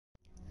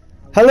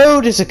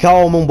Hello, this is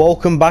Calm and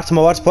welcome back to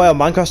my Let's Play on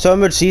Minecraft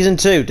Nurm Season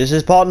 2. This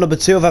is part number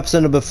 2 of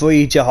episode number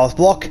 3, Jailhouse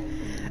Block.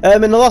 In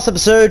the last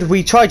episode,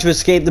 we tried to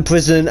escape the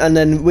prison and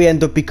then we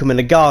end up becoming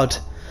a guard.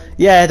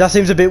 Yeah, that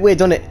seems a bit weird,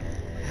 doesn't it?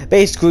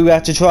 Basically, we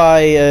had to try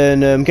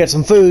and get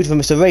some food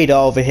from Mr.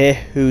 Radar over here,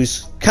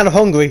 who's kind of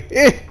hungry.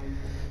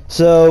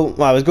 So,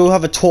 right, let's go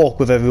have a talk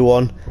with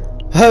everyone.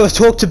 Let's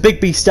talk to Big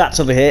B Stats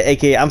over here,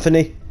 aka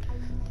Anthony.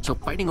 So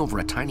fighting over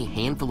a tiny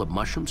handful of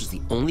mushrooms is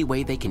the only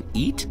way they can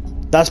eat?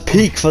 That's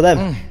peak for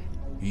them.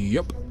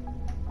 Yep.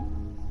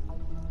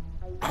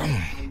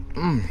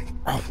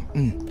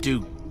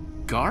 Do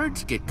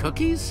guards get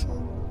cookies?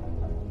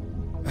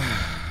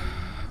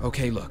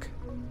 Okay, look.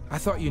 I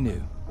thought you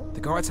knew.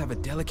 The guards have a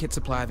delicate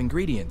supply of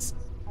ingredients,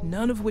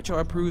 none of which are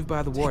approved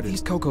by the wardens.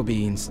 These cocoa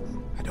beans.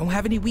 I don't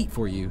have any wheat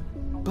for you,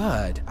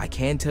 but I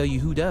can tell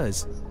you who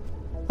does.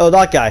 Oh,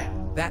 that guy.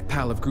 That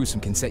pile of gruesome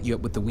can set you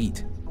up with the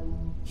wheat.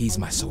 He's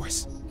my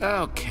source.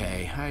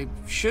 Okay, I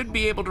should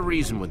be able to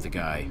reason with the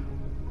guy.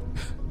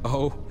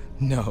 Oh,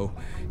 no.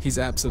 He's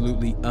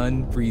absolutely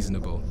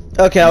unreasonable.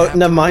 Okay,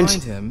 never mind.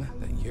 Remind him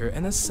that you're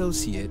an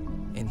associate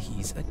and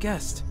he's a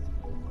guest.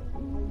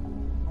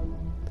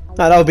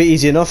 That'll be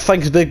easy enough.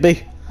 Thanks, Big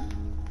B.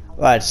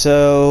 Right,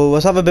 so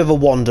let's have a bit of a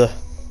wander.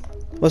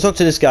 Let's talk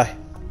to this guy.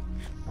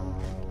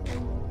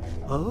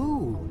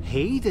 Oh,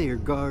 hey there,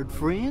 guard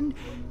friend.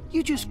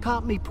 You just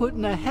caught me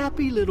putting a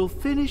happy little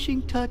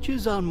finishing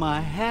touches on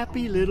my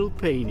happy little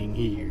painting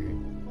here.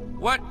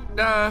 What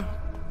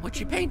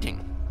you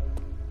painting?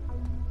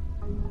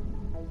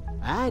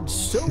 I'd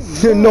so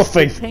love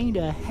Nothing. to paint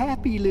a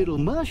happy little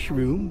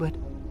mushroom, but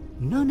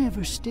none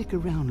ever stick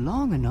around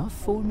long enough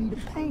for me to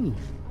paint.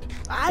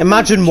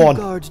 Imagine know one.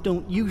 You guards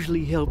don't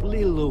usually help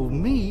little old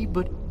me,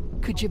 but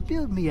could you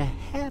build me a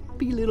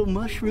happy little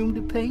mushroom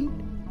to paint?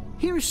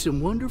 Here's some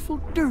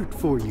wonderful dirt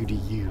for you to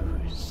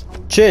use.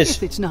 Cheers.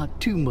 If it's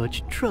not too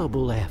much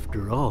trouble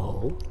after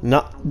all.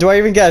 Nah. Do I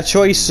even get a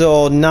choice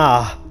or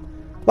nah?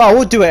 Well,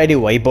 we'll do it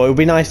anyway, but it would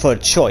be nice for a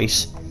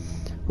choice.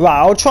 Right,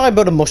 I'll try and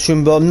build a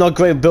mushroom, but I'm not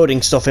great at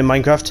building stuff in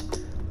Minecraft.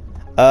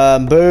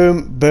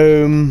 Boom,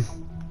 boom.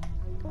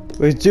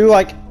 Let's do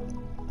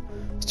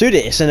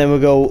this, and then we'll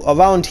go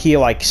around here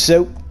like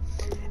so.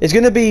 It's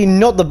gonna be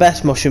not the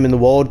best mushroom in the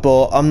world,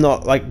 but I've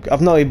not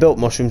really built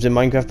mushrooms in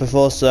Minecraft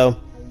before, so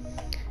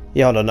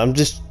yeah, hold on.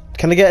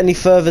 Can I get any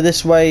further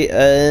this way?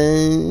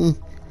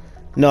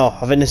 No,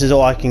 I think this is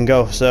all I can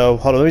go. So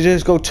hold on, let me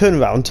just go turn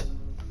around.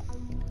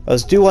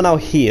 Let's do one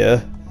out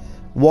here,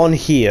 one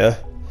here.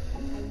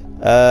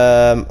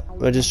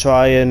 We'll just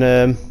try and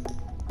I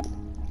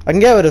can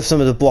get rid of some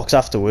of the blocks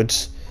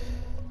afterwards.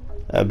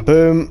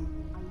 Boom,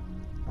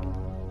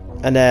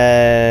 and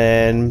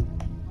then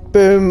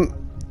boom,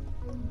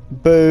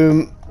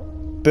 boom,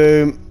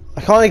 boom.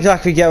 I can't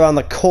exactly get around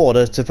the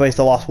corner to place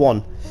the last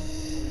one.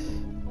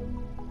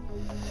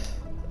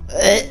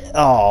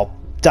 Oh,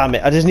 damn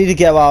it. I just need to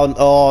get around.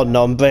 Oh,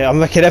 no, I'm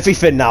wrecking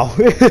everything now.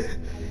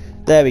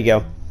 There we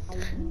go.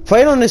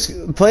 Playing on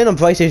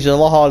PlayStation is a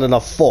lot harder than I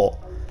thought,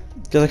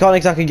 because I can't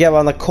exactly get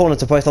around the corner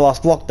to place the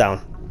last block down.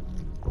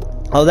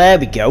 Oh, there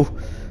we go.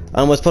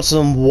 And let's put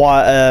some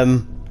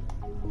of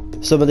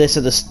this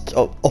at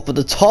up at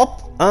the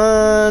top.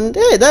 And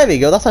yeah, there we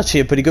go. That's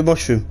actually a pretty good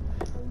mushroom.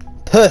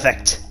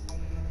 Perfect.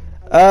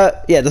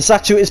 Yeah, the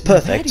statue is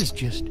perfect.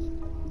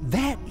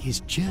 That is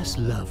just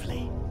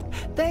lovely.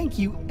 Thank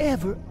you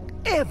ever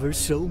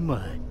so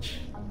much.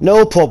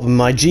 No problem,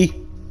 my G.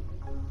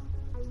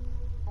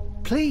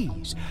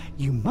 Please,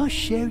 you must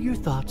share your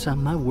thoughts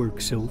on my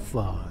work so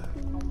far.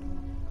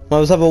 Well,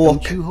 let's have a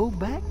look. Don't you hold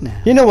back now.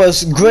 You know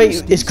what's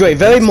great? It's great,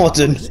 very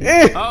modern.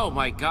 Oh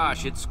my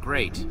gosh, it's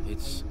great.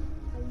 It's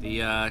the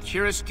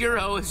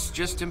chiaroscuro is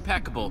just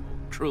impeccable,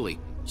 truly.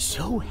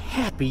 So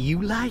happy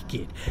you like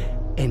it.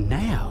 And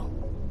now,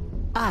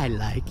 I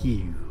like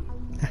you.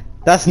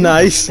 That's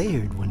nice. You're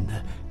spared when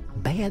the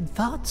bad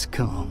thoughts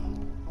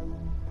come.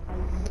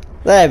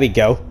 There we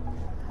go.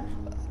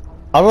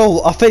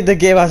 I think the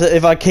game has it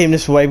if I came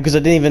this way, because I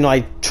didn't even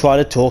try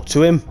to talk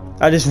to him.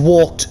 I just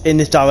walked in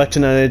this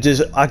direction and it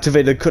just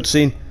activated a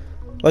cutscene.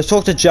 Let's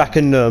talk to Jack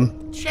and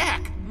Nurm.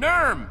 Jack,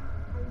 Nurm.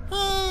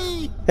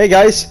 Hey. Hey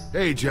guys.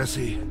 Hey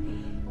Jesse.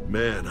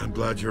 Man, I'm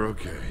glad you're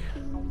okay.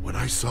 When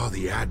I saw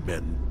the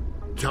admin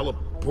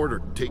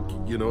teleporter take,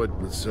 you know, it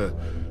was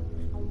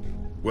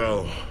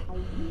well,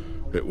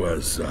 it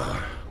was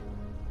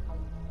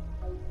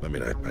I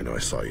mean, I know I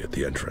saw you at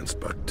the entrance,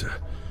 but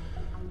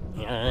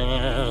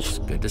Yes.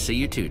 Good to see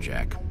you too,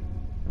 Jack.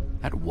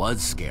 That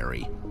was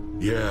scary.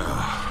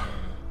 yeah,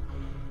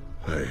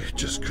 I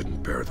just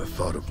couldn't bear the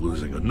thought of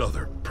losing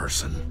another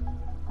person.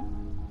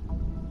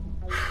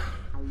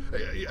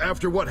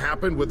 After what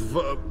happened with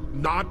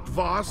not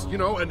Voss, you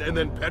know, and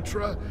then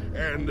Petra,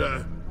 and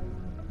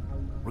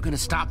We're gonna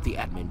stop the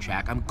admin,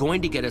 Jack. I'm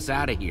going to get us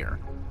out of here.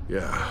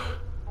 yeah,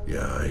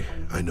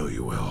 I know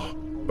you will.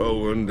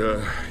 Oh, and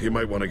you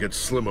might want to get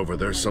Slim over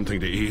there something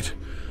to eat.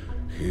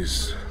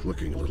 He's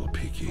looking a little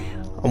peaky.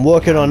 I'm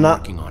working on that.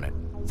 Working on it.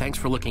 Thanks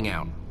for looking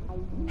out.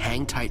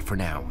 Hang tight for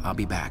now. I'll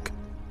be back.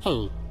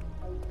 Hey,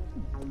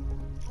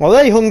 Are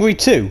they hungry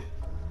too?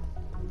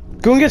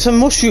 Go and get some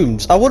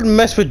mushrooms. I wouldn't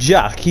mess with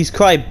Jack. He's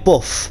quite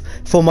buff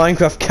for a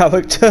Minecraft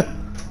character.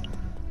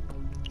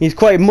 He's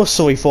quite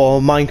muscly for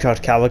a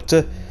Minecraft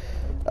character.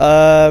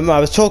 I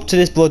was talking to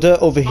this brother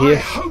over here. I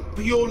hope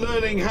you're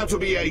learning how to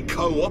be a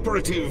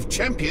cooperative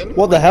champion.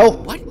 What the hell?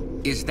 What?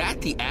 Is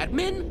that the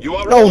admin? You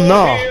are Oh, all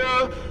no.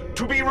 here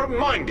to be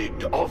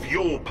reminded of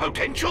your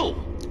potential.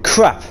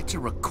 Crap. It's a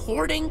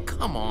recording?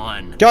 Come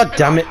on. God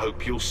damn I it.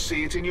 hope you'll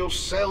see it in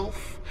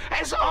yourself,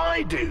 as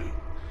I do.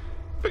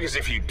 Because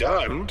if you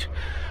don't,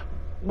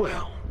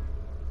 well,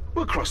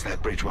 we'll cross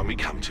that bridge when we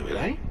come to it,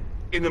 eh?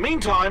 In the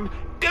meantime,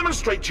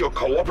 demonstrate your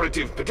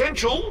cooperative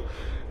potential,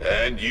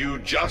 and you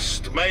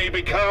just may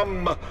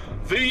become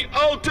the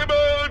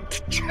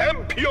ultimate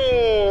champion!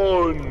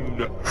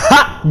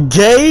 Ha!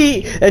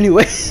 Gay!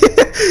 Anyway,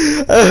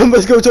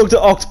 let's go talk to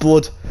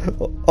Oxblood.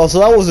 Oh, so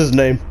that was his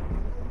name.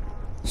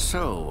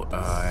 So,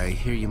 I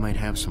hear you might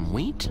have some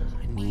wheat.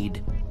 I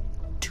need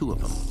 2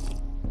 of them.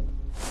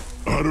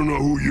 I don't know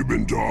who you've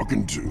been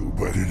talking to,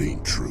 but it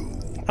ain't true.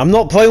 I'm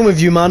not playing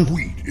with you, man.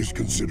 Wheat is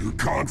considered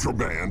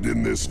contraband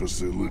in this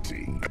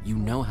facility. You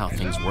know how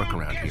things work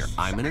around here.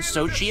 I'm an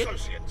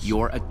associate,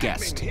 you're a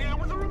guest.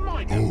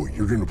 Oh,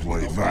 you're gonna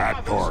play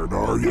that card,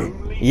 are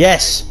you?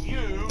 Yes,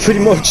 pretty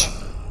much.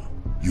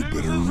 You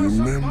better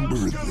remember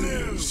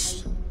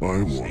this.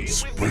 I want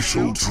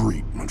special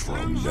treatment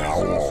from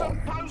now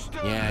on.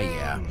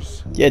 Yeah.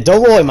 Yeah,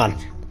 don't worry, man.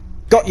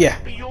 Got ya.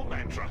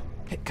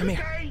 Hey, come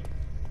here.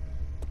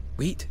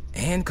 Wheat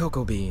and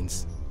cocoa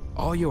beans.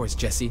 All yours,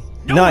 Jesse.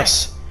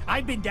 Nice.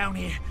 I've been down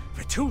here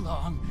for too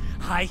long.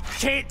 I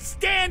can't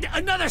stand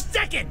another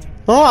second!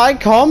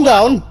 Alright, calm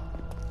down.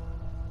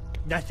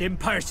 Nothing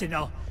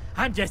personal.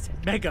 I'm just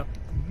mega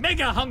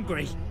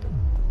hungry.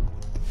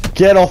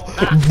 Get off.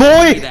 See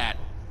Boy! that?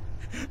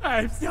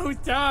 I'm so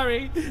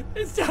sorry.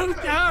 So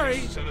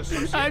sorry.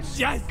 I'm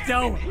just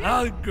so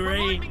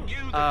hungry.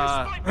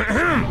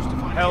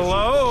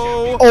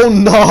 Hello? Oh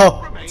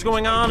no. What's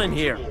going on in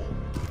here?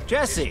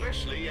 Jesse,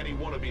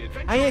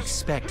 I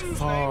expect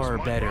far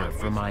better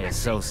from my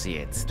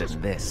associates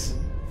than this.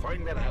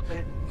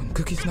 One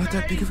cookie's not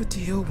that big of a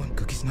deal. One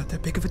cookie's not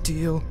that big of a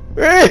deal.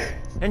 Eh.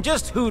 And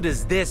just who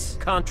does this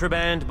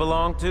contraband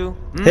belong to?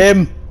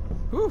 Him.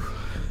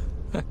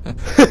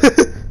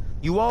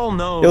 You all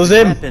know It was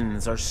that him.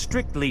 weapons are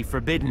strictly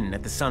forbidden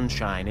at the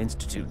Sunshine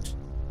Institute.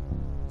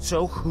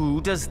 So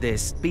who does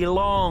this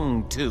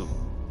belong to?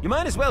 You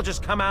might as well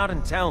just come out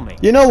and tell me.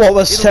 You know what?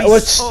 Let's It'll be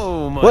let's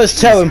so much let's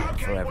tell him.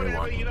 easier for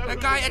everyone. The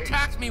guy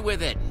attacked me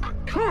with it.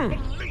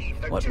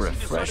 What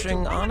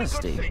refreshing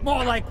honesty.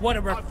 More like what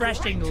a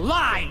refreshing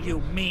lie you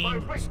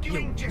mean,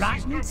 you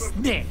rotten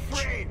snitch.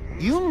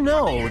 You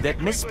know that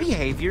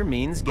misbehavior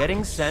means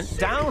getting sent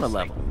down a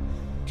level.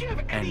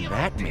 And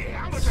that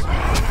means...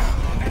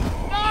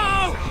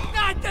 No!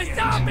 Not the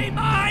zombie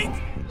mines!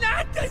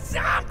 Not the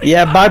zombie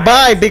Yeah, bye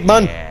bye, big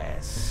man.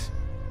 Yes.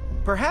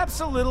 Perhaps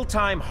a little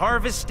time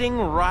harvesting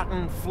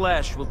rotten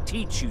flesh will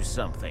teach you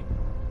something.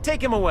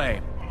 Take him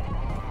away.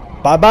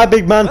 Bye bye,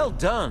 big man. Well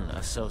done,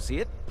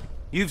 associate.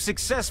 You've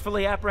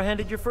successfully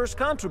apprehended your first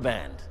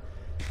contraband.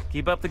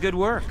 Keep up the good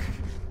work.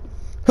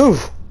 Whew.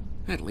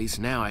 At least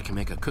now I can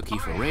make a cookie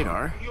for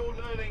Radar.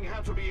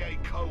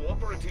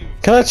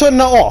 Can I turn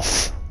that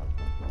off?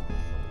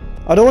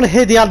 I don't want to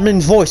hear the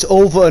admin's voice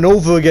over and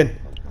over again.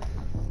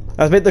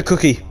 Let's make the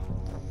cookie.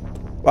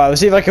 Right,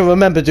 let's see if I can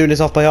remember doing this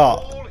off by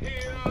heart.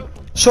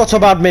 Shut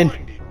up, admin.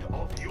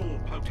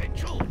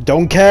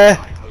 Don't care.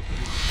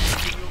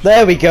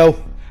 There we go.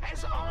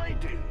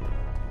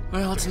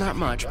 Well, it's not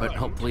much, but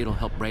hopefully it'll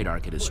help Radar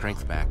get his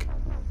strength back.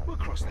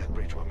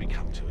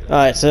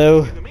 Alright,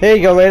 so here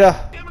you go, Radar.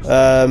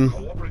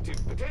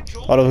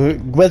 Hold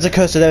on, where's the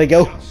cursor? There we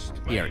go.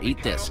 Here,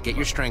 eat this. Get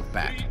your strength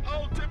back.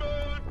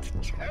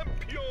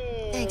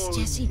 Thanks,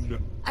 Jesse.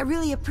 I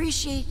really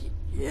appreciate...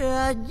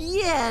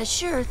 yeah,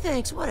 sure,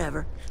 thanks,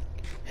 whatever.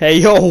 Hey,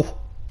 yo.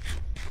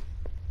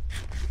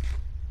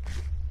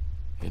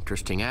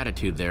 Interesting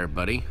attitude there,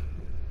 buddy.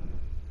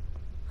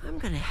 I'm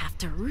gonna have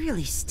to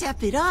really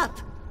step it up.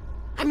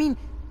 I mean,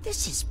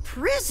 this is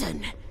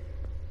prison.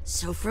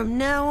 So from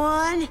now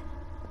on...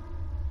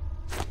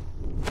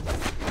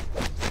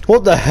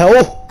 What the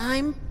hell?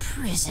 I'm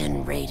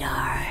Prison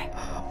Radar.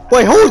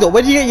 Wait, hold on.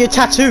 Where do you get your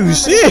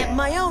tattoos? I'm gonna get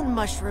my own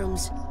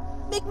mushrooms.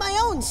 Make my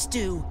own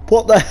stew.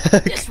 What the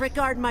heck?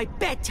 Disregard my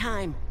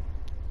bedtime.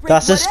 Break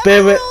That's the whatever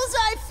spirit. rules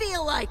I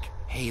feel like.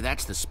 Hey,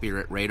 that's the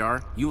spirit,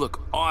 Radar. You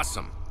look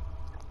awesome.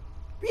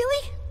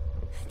 Really?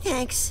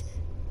 Thanks.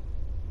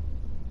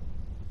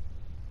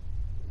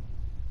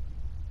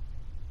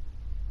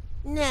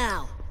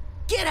 Now,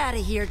 get out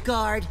of here,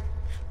 guard.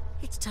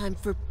 It's time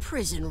for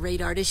Prison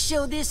Radar to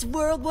show this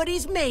world what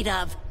he's made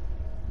of.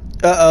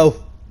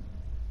 Uh-oh.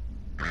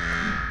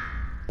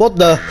 What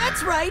the?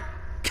 That's right.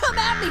 Come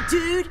at me,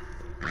 dude.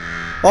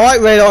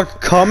 Alright, Radar,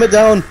 calm it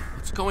down.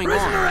 What's going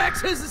Prisoner on?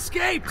 X has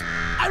escaped!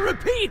 I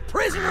repeat,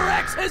 Prisoner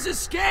X has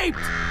escaped!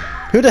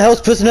 Who the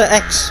hell's Prisoner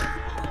X?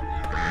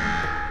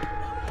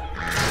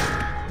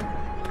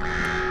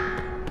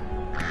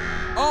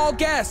 All All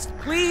guests,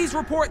 please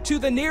report to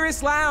the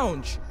nearest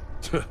lounge.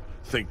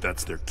 Think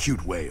that's their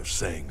cute way of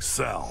saying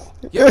cell.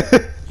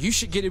 Yep, you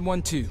should get in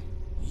one too.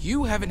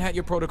 You haven't had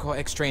your Protocol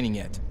X training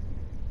yet.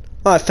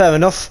 Alright, fair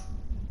enough.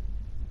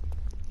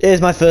 It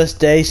is my first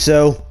day,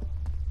 so...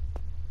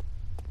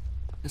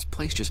 This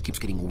place just keeps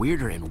getting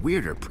weirder and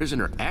weirder.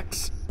 Prisoner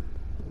X?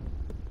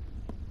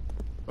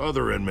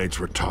 Other inmates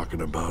were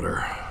talking about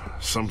her.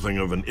 Something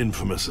of an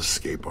infamous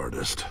escape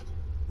artist.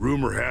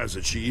 Rumor has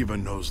it she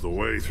even knows the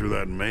way through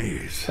that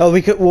maze. Oh,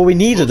 we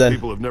need her then.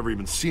 People have never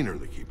even seen her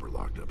to keep her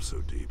locked up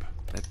so deep.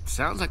 That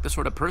sounds like the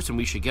sort of person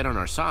we should get on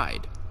our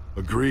side.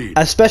 Agreed.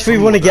 Especially if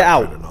we want to get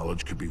out. Kind of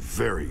knowledge could be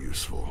very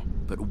useful.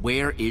 But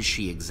where is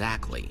she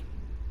exactly?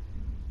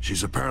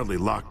 She's apparently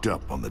locked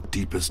up on the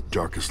deepest,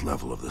 darkest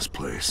level of this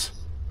place.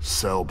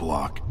 Cell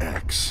Block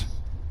X.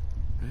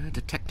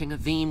 Detecting a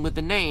theme with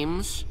the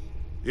names.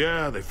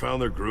 Yeah, they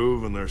found their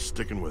groove and they're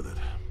sticking with it.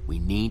 We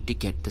need to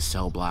get to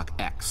Cell Block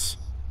X.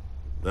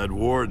 That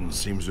warden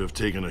seems to have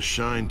taken a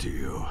shine to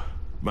you.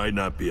 Might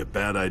not be a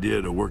bad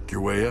idea to work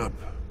your way up.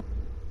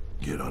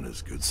 Get on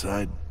his good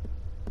side.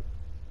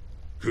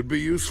 Could be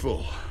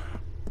useful.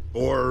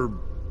 Or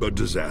a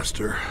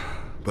disaster.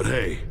 But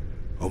hey,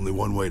 only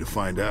one way to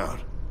find out,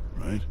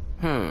 right?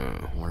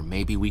 Or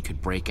maybe we could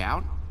break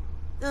out?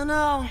 Don't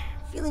know.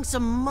 Feeling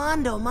some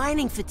Mondo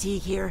mining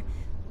fatigue here.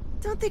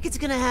 Don't think it's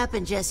gonna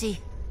happen,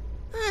 Jesse.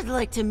 I'd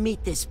like to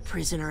meet this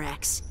Prisoner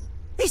X.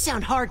 They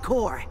sound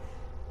hardcore.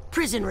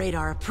 Prison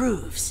Radar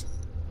approves.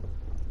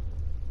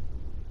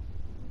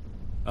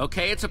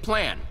 Okay, it's a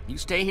plan. You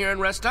stay here and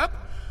rest up.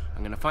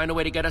 I'm gonna find a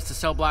way to get us to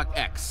Cell Block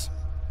X.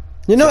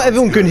 You know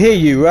everyone can hear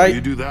you, right? While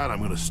you do that,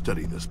 I'm gonna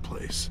study this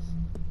place.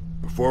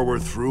 Before we're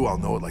through, I'll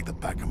know it like the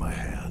back of my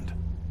hand.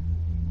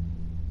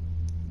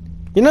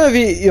 You know if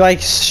you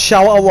like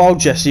shout out loud,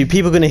 Jesse,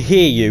 people are gonna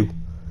hear you.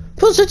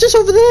 Plus, they're just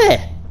over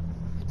there.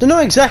 They're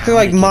not exactly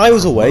like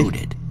miles away.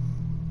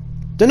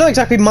 They're not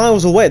exactly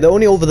miles away. They're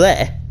only over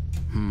there.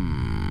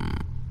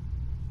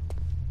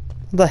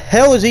 What the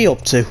hell is he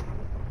up to?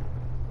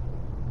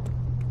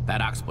 That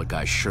Oxblood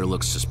guy sure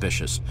looks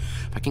suspicious.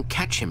 If I can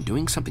catch him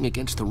doing something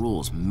against the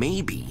rules,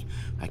 maybe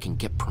I can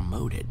get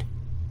promoted.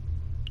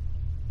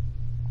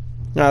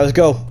 Alright, let's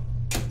go.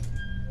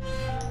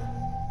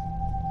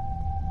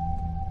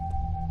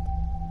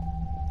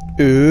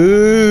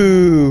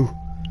 Ooh.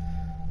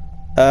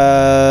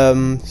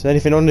 Is there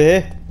anything under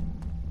here?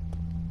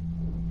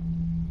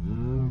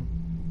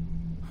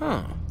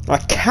 Huh. A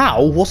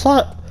cow? What's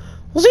that?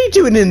 What's he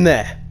doing in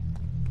there?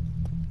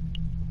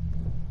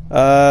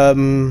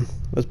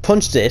 Let's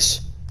punch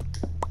this.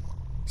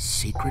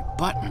 Secret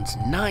buttons,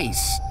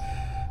 nice.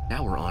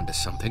 Now we're on to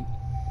something.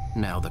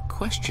 Now the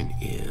question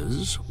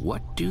is,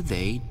 what do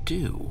they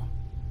do?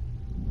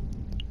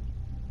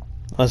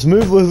 Let's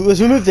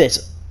remove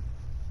this.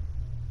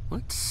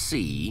 Let's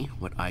see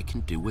what I can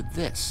do with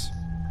this.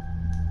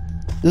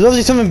 There's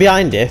obviously something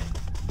behind here.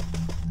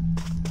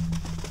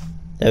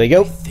 There we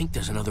go. I think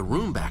there's another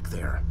room back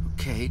there.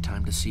 Okay,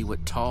 time to see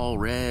what tall,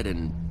 red,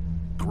 and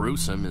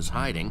gruesome is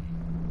hiding.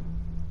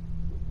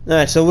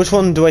 Alright, so which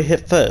one do I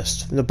hit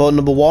first? The button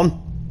number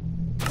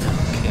 1?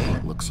 Okay,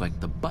 looks like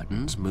the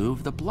buttons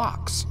move the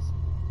blocks.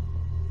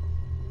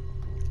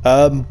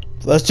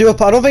 Let's do I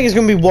don't think it's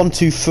gonna be 1,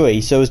 2,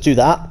 3, so let's do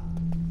that.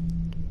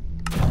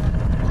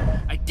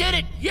 I did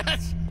it!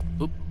 Yes!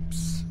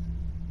 Oops.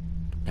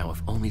 Now,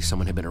 if only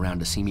someone had been around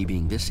to see me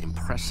being this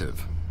impressive.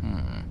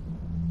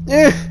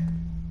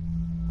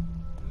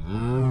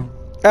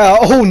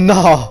 Oh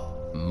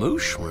no!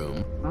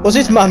 Mushroom? What's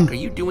this, man? What are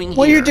you doing here?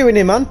 What are you doing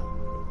here, man?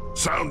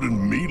 Sounded to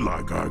me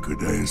like I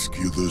could ask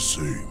you the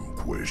same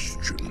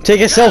question. Take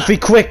a selfie,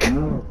 quick!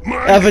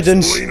 Mind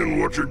Evidence. explaining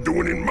what you're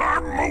doing in my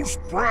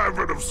most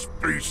private of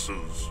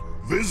spaces?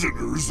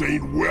 Visitors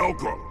ain't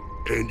welcome,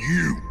 and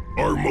you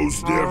are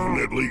most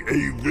definitely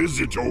a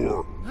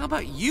visitor. How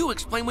about you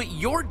explain what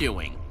you're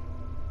doing?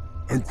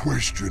 I'm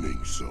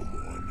questioning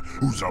someone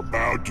who's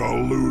about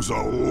to lose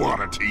a lot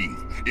of teeth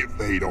if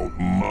they don't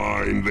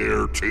mind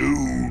their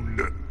tune.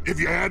 If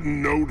you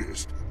hadn't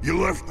noticed, you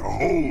left the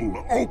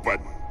hole open.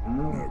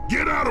 Now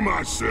get out of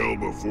my cell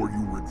before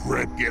you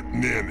regret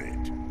getting in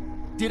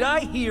it. Did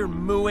I hear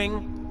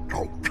mooing?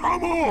 Oh,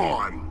 come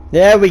on!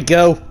 There we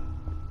go.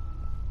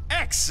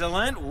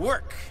 Excellent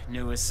work,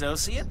 new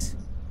associate.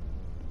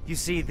 You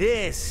see,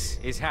 this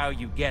is how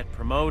you get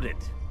promoted.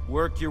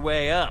 Work your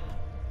way up.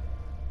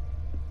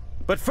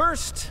 But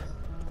first,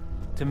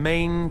 to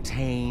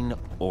maintain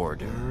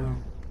order.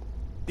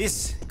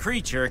 This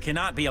creature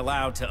cannot be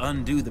allowed to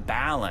undo the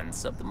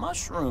balance of the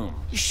mushroom.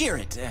 Shear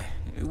it,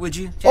 would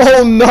you?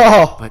 Oh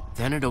no! But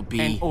then it'll be...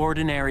 An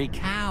ordinary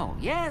cow,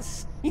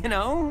 yes. You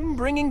know,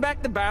 bringing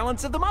back the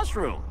balance of the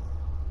mushroom.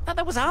 Thought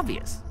that was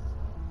obvious.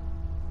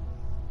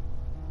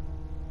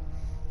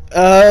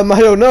 I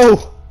don't know.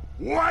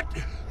 What?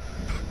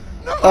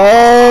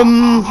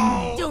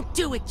 Don't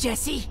do it,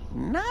 Jesse.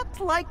 Not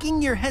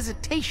liking your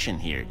hesitation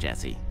here,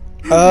 Jesse.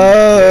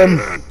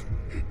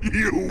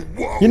 You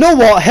won't. You know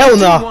what? Hell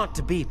You no. want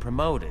to be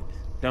promoted,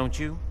 don't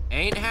you?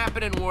 Ain't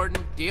happening,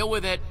 Warden. Deal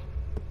with it.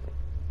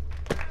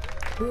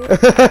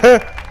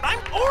 I'm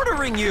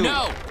ordering you!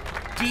 No!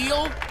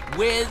 Deal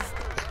with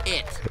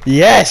it.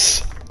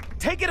 Yes!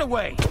 Take it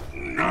away!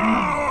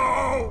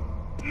 No!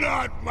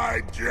 Not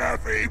my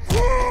Jeffy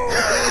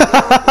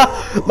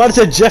Poo! Man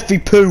said Jeffy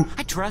Poo.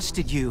 I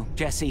trusted you,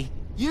 Jesse.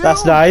 You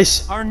That's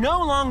nice. are no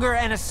longer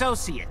an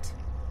associate.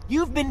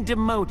 You've been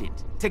demoted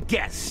to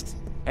guest.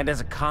 And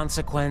as a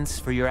consequence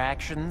for your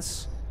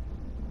actions,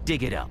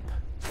 dig it up.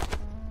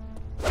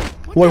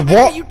 Wait, What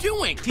what? are you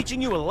doing?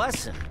 Teaching you a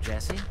lesson,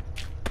 Jesse.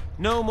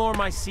 No more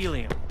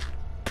mycelium.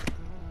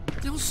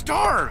 They'll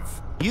starve.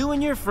 You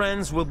and your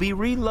friends will be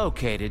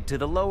relocated to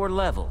the lower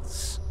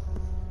levels.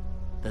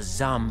 The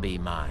zombie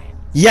mine.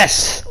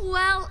 Yes!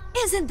 Well,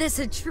 isn't this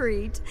a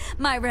treat?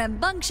 My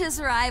rambunctious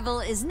rival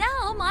is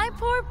now my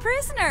poor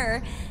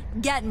prisoner.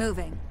 Get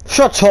moving.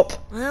 Shut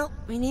up. Well,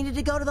 we needed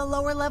to go to the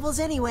lower levels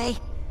anyway.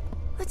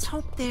 Let's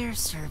hope they're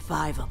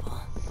survivable.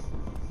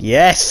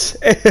 Yes!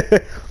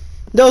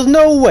 There was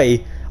no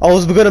way I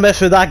was gonna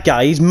mess with that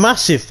guy. He's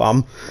massive,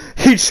 fam.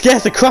 He'd scare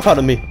the crap out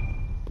of me.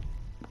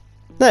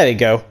 There we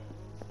go.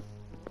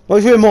 Well,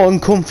 he's wearing more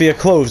uncomfier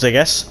clothes, I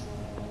guess.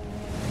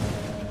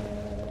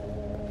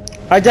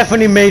 I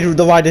definitely made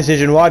the right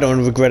decision. Well, I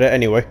don't regret it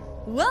anyway.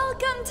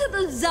 Welcome to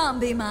the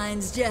zombie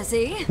mines,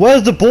 Jesse.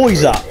 Where's the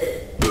boys at?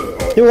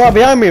 They were right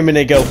behind me a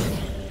minute ago.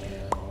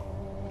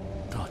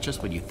 Oh,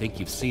 just when you think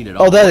you've seen it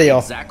all. Oh, there they are.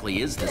 What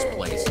exactly is this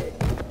place?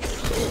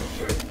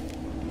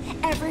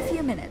 Every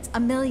few minutes, a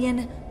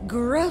million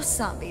gross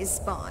zombies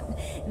spawn.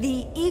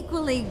 The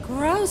equally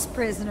gross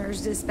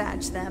prisoners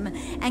dispatch them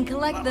and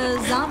collect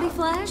the zombie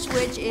flesh,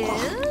 which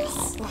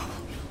is...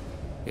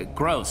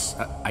 Gross.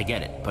 I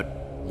get it, but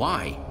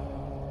why?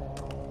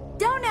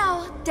 Don't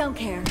know, don't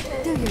care.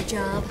 Do your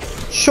job.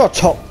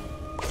 Shut up.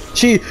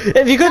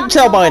 If you couldn't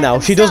tell by now,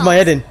 she does my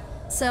head in.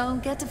 So,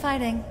 get to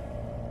fighting.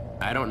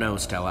 I don't know,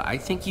 Stella. I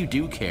think you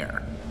do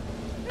care.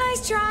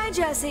 Nice try,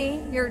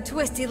 Jesse. Your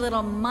twisty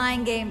little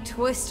mind game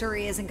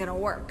twistery isn't gonna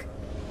work.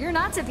 You're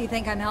nuts if you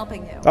think I'm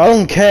helping you. I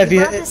don't care if You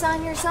you... brought this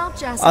on yourself,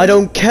 Jesse. I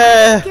don't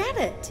care. Get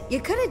it.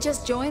 You could have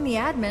just joined the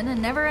admin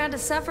and never had to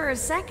suffer a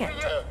second.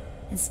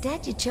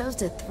 Instead, you chose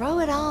to throw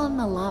it all in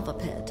the lava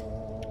pit.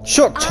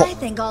 Shut I up.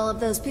 think all of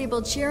those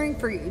people cheering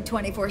for you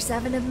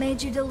 24/7 have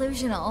made you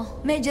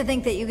delusional. Made you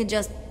think that you could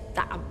just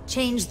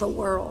change the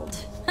world.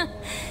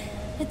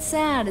 It's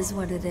sad is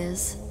what it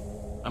is.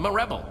 I'm a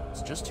rebel.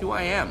 It's just who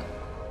I am.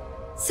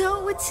 So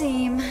it would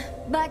seem.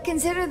 But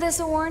consider this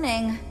a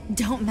warning.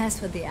 Don't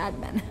mess with the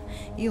admin.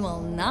 You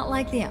will not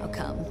like the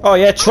outcome. Oh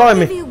yeah, try I'll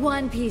me. give you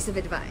one piece of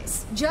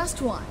advice.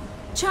 Just one.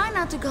 Try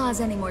not to cause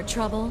any more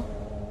trouble.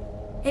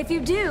 If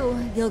you do,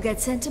 you'll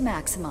get sent to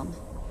maximum.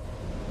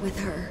 With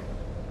her.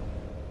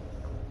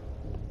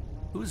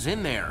 Who's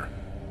in there?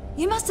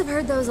 You must have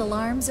heard those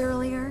alarms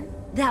earlier.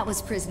 That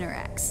was Prisoner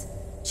X.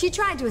 She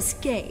tried to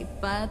escape,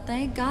 but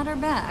they got her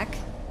back.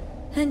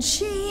 And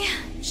she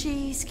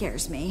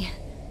scares me.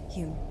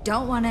 You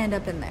don't want to end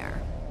up in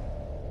there.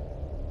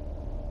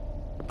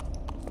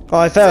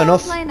 Alright, fair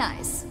enough. Play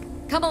nice.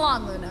 Come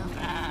along,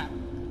 Luna.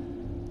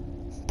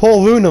 Poor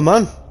Luna,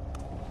 man.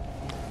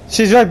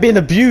 She's like being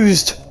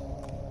abused.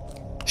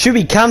 Should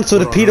be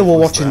cancelled if Peter were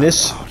watching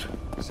this.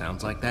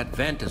 Sounds like that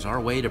vent is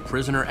our way to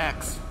Prisoner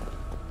X.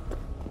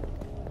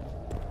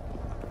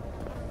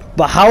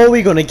 But how are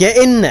we gonna get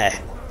in there?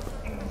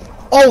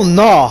 Oh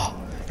no!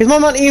 Is my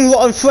man eating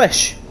rotten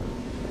flesh?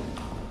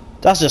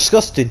 That's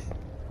disgusting.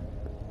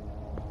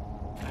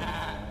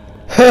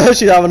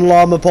 She's having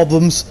llama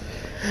problems.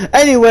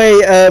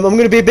 Anyway, I'm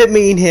gonna be a bit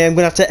mean here. I'm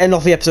gonna have to end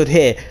off the episode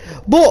here.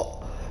 But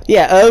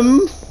yeah,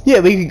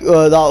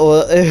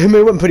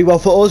 it went pretty well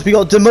for us. We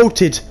got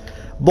demoted,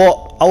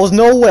 but I was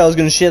no way I was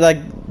gonna share like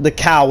the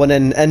cow and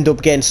then end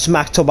up getting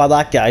smacked up by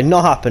that guy.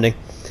 Not happening.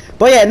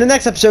 But yeah, in the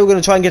next episode, we're going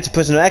to try and get to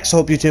Prisoner X. I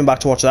hope you tune back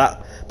to watch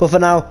that. But for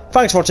now,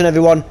 thanks for watching,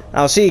 everyone. And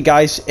I'll see you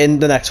guys in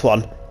the next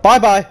one.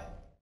 Bye-bye.